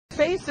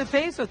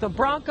face-to-face with the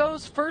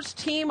Broncos'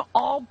 first-team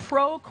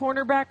All-Pro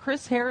cornerback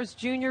Chris Harris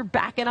Jr.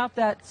 backing up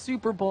that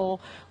Super Bowl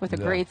with a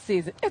great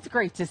season. It's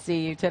great to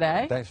see you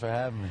today. Thanks for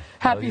having me.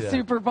 Happy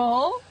Super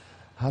Bowl.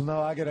 I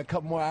know I get a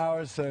couple more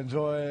hours to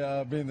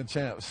enjoy being the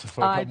champs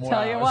for a couple more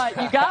hours. I tell you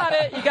what, you got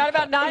it. You got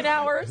about 9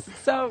 hours,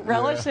 so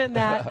relish in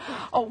that.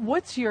 Oh,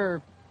 what's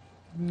your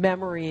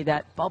memory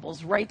that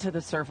bubbles right to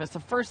the surface?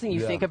 The first thing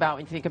you think about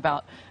when you think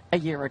about a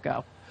year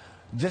ago?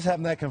 Just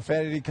having that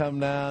confetti come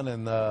down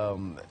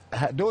and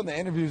doing the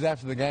interviews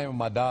after the game with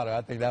my daughter. I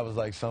think that was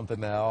like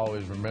something that I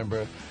always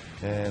remember.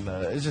 And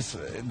it's just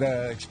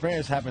the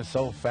experience happened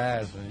so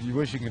fast, and you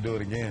wish you could do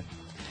it again.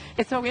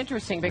 It's so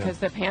interesting because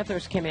the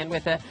Panthers came in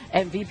with an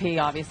MVP,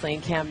 obviously,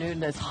 in Cam Newton,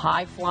 this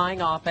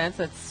high-flying offense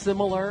that's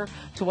similar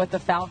to what the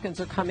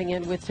Falcons are coming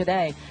in with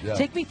today.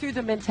 Take me through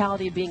the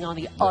mentality of being on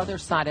the other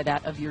side of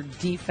that, of your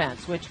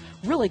defense, which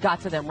really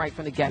got to them right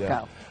from the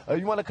get-go.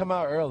 You want to come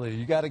out early.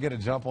 You got to get a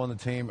jump on the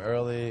team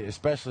early,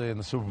 especially in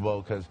the Super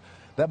Bowl, because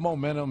that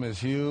momentum is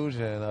huge,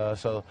 and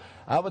so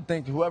I would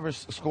think whoever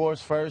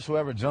scores first,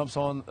 whoever jumps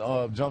on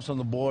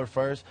the board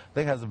first, I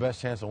think has the best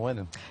chance of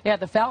winning. Yeah,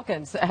 the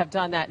Falcons have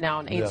done that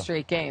now in 8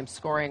 straight games,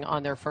 scoring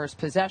on their first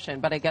possession.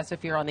 But I guess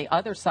if you're on the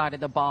other side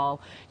of the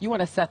ball, you want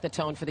to set the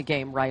tone for the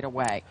game right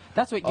away.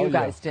 That's what you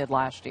guys did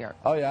last year.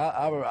 Oh yeah,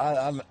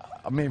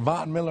 I mean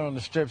Von Miller on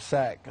the strip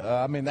sack.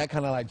 I mean that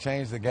kind of like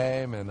changed the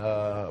game, and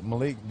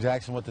Malik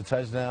Jackson with the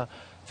touchdown.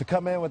 To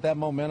come in with that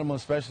momentum,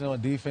 especially on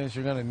defense,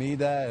 you're going to need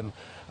that, and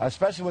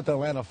especially with the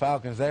Atlanta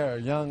Falcons, they're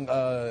a young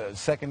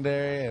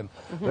secondary, and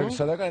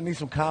so they're going to need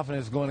some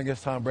confidence going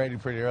against Tom Brady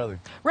pretty early.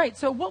 Right.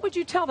 So what would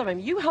you tell them? I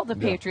mean, you held the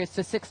Patriots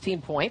to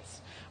 16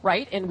 points,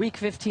 right, in Week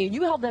 15.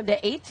 You held them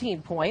to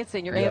 18 points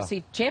in your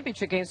AFC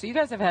Championship game, so you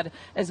guys have had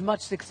as much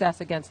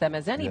success against them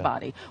as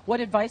anybody. What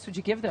advice would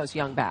you give those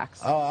young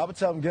backs? I would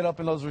tell them get up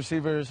in those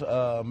receivers,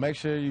 make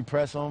sure you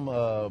press them,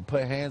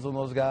 put hands on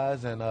those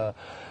guys, and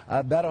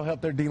that'll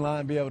help their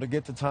D-line be able to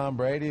get to Tom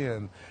Brady,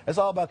 and it's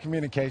all about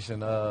communication.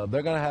 They're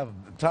going to have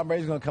Tom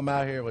Brady's going to come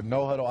out here with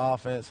no huddle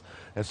offense,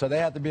 and so they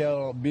have to be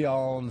able to be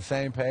all on the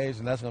same page,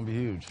 and that's going to be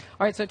huge.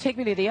 All right, so take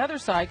me to the other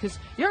side, because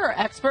you're an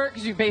expert,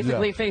 because you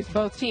basically faced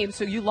both teams.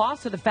 So you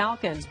lost to the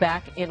Falcons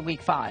back in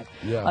Week 5,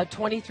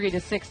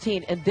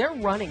 23-16, and their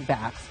running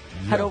backs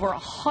had over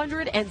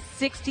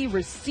 160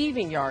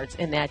 receiving yards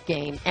in that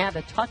game and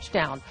a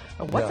touchdown.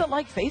 What's it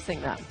like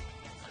facing them?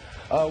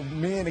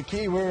 Me and the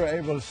key, we were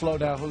able to slow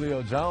down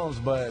Julio Jones,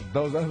 but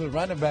those other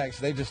running backs,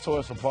 they just tore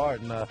us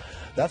apart, and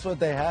that's what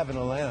they have in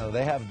Atlanta.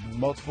 They have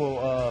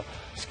multiple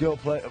skill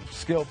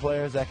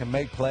players that can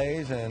make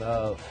plays,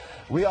 and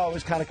we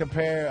always kind of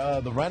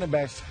compare the running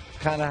backs,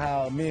 kind of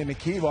how me and the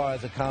key are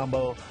as a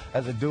combo,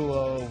 as a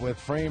duo with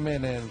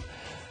Freeman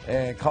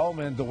and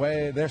Coleman, the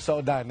way they're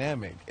so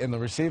dynamic in the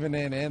receiving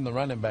end and the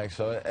running back.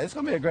 So it's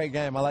going to be a great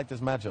game. I like this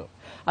matchup.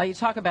 You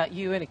talk about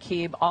you and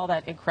Aqib, all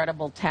that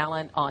incredible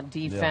talent on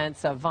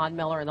defense, Von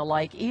Miller and the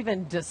like,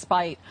 even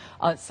despite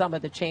some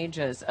of the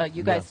changes.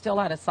 You guys still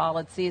had a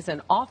solid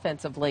season.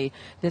 Offensively,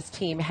 this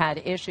team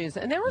had issues.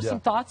 And there were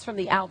some thoughts from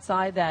the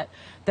outside that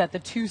the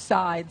two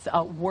sides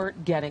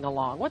weren't getting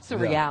along. What's the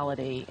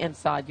reality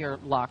inside your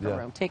locker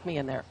room? Take me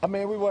in there. I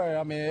mean, we were.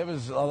 I mean, it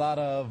was a lot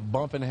of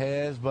bumping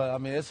heads, but, I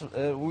mean,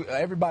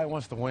 everybody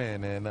wants to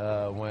win. And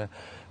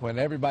when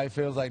everybody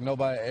feels like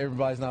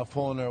everybody's not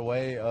pulling their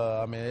weight,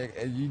 I mean,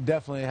 you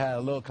definitely had a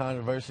little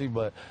controversy,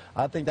 but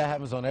I think that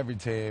happens on every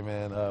team,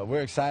 and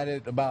we're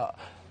excited about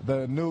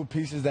the new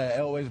pieces that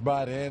Elway's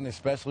brought in,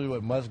 especially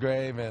with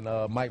Musgrave and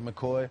Mike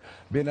McCoy,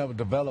 being able to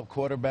develop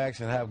quarterbacks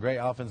and have great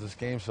offensive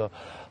schemes. So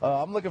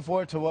I'm looking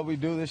forward to what we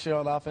do this year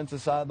on the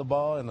offensive side of the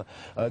ball, and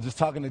just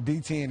talking to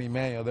DT and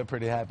Emmanuel, they're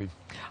pretty happy.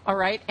 All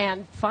right,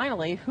 and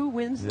finally, who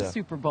wins the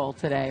Super Bowl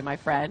today, my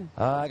friend?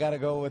 I got to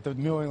go with the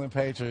New England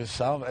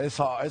Patriots.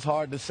 It's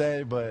hard to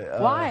say,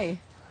 but why?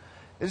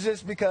 It's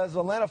just because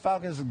Atlanta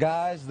Falcons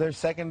guys, their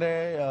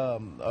secondary,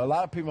 a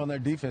lot of people on their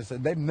defense,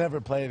 they've never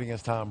played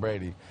against Tom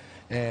Brady.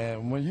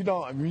 And when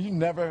you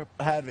never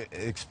had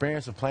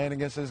experience of playing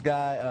against this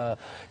guy,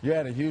 you're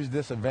at a huge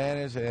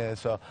disadvantage. And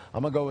so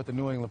I'm going to go with the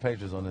New England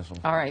Patriots on this one.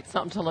 All right,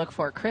 something to look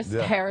for. Chris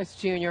Harris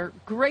Jr.,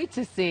 great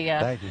to see you.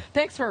 Thank you.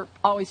 Thanks for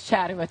always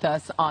chatting with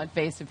us on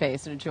Face to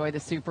Face, and enjoy the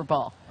Super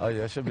Bowl. Oh,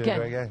 yeah, it should be Again, a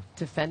great game.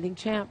 Defending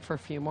champ for a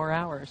few more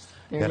hours.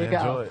 There you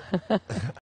go. Enjoy it.